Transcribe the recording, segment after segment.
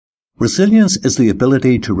Resilience is the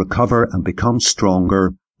ability to recover and become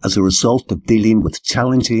stronger as a result of dealing with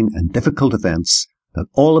challenging and difficult events that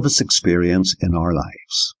all of us experience in our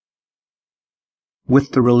lives.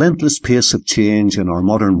 With the relentless pace of change in our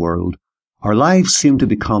modern world, our lives seem to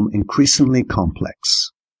become increasingly complex.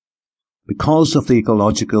 Because of the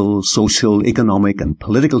ecological, social, economic and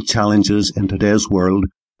political challenges in today's world,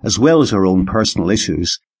 as well as our own personal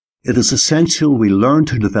issues, it is essential we learn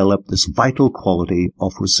to develop this vital quality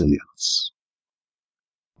of resilience.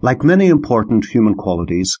 Like many important human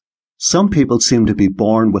qualities, some people seem to be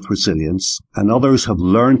born with resilience and others have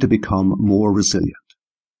learned to become more resilient.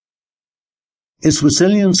 Is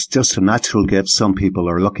resilience just a natural gift some people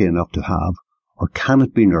are lucky enough to have, or can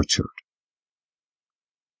it be nurtured?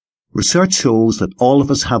 Research shows that all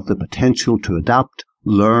of us have the potential to adapt,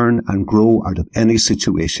 learn and grow out of any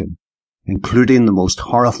situation, including the most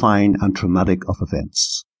horrifying and traumatic of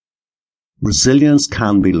events. Resilience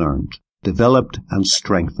can be learned, developed and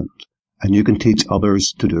strengthened, and you can teach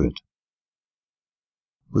others to do it.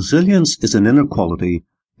 Resilience is an inner quality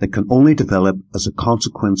that can only develop as a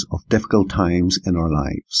consequence of difficult times in our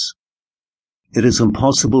lives. It is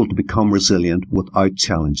impossible to become resilient without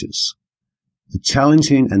challenges. The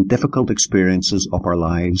challenging and difficult experiences of our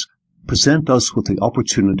lives present us with the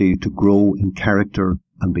opportunity to grow in character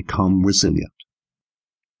and become resilient.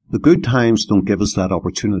 The good times don't give us that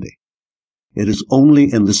opportunity. It is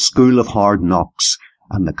only in the school of hard knocks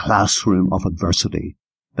and the classroom of adversity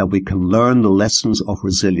that we can learn the lessons of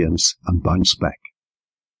resilience and bounce back.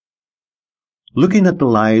 Looking at the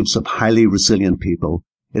lives of highly resilient people,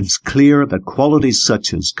 it is clear that qualities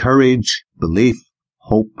such as courage, belief,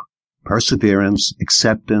 hope, perseverance,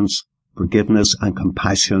 acceptance, forgiveness and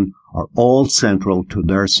compassion are all central to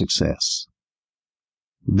their success.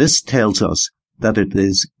 This tells us that it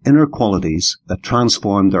is inner qualities that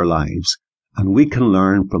transform their lives, and we can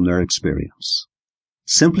learn from their experience.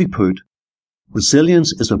 Simply put,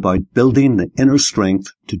 resilience is about building the inner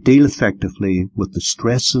strength to deal effectively with the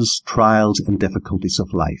stresses, trials and difficulties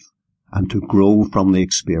of life, and to grow from the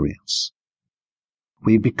experience.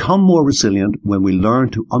 We become more resilient when we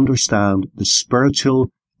learn to understand the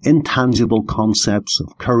spiritual, intangible concepts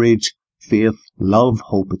of courage, faith, love,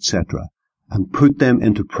 hope, etc., and put them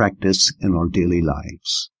into practice in our daily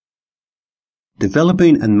lives.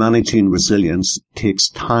 Developing and managing resilience takes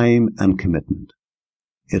time and commitment.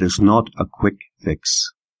 It is not a quick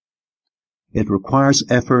fix. It requires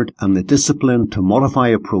effort and the discipline to modify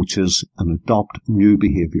approaches and adopt new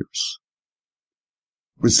behaviours.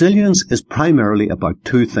 Resilience is primarily about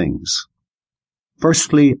two things.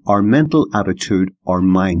 Firstly, our mental attitude or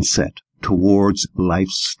mindset towards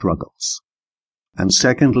life's struggles. And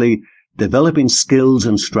secondly, developing skills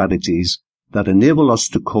and strategies that enable us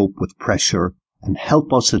to cope with pressure and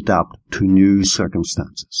help us adapt to new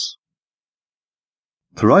circumstances.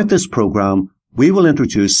 Throughout this program, we will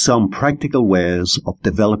introduce some practical ways of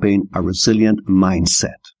developing a resilient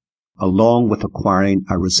mindset, along with acquiring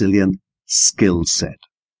a resilient skill set.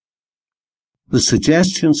 The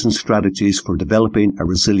suggestions and strategies for developing a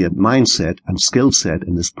resilient mindset and skill set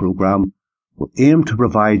in this program will aim to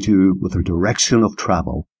provide you with a direction of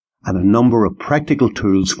travel and a number of practical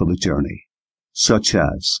tools for the journey, such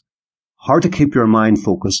as how to keep your mind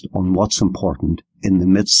focused on what's important in the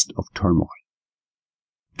midst of turmoil,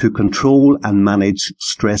 to control and manage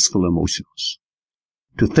stressful emotions,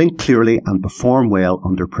 to think clearly and perform well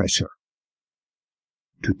under pressure,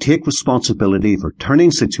 to take responsibility for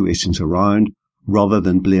turning situations around rather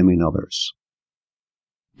than blaming others,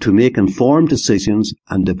 to make informed decisions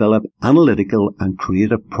and develop analytical and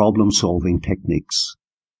creative problem-solving techniques,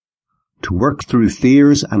 to work through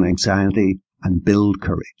fears and anxiety and build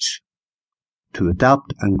courage, to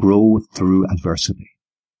adapt and grow through adversity,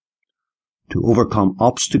 to overcome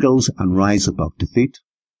obstacles and rise above defeat,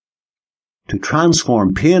 to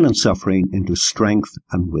transform pain and suffering into strength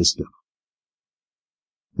and wisdom.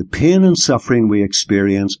 The pain and suffering we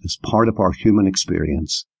experience as part of our human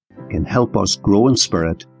experience can help us grow in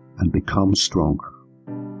spirit and become stronger.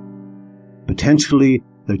 Potentially,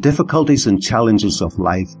 the difficulties and challenges of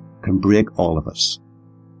life can break all of us,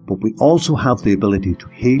 but we also have the ability to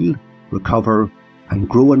heal, recover, and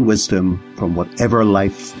grow in wisdom from whatever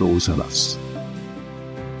life throws at us.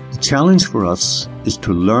 The challenge for us is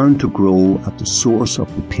to learn to grow at the source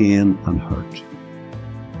of the pain and hurt.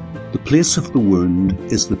 The place of the wound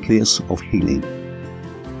is the place of healing.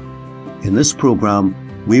 In this program,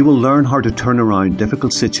 we will learn how to turn around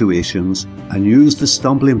difficult situations and use the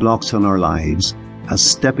stumbling blocks in our lives as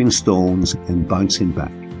stepping stones in bouncing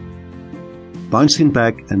back. Bouncing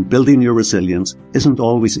back and building your resilience isn't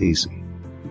always easy.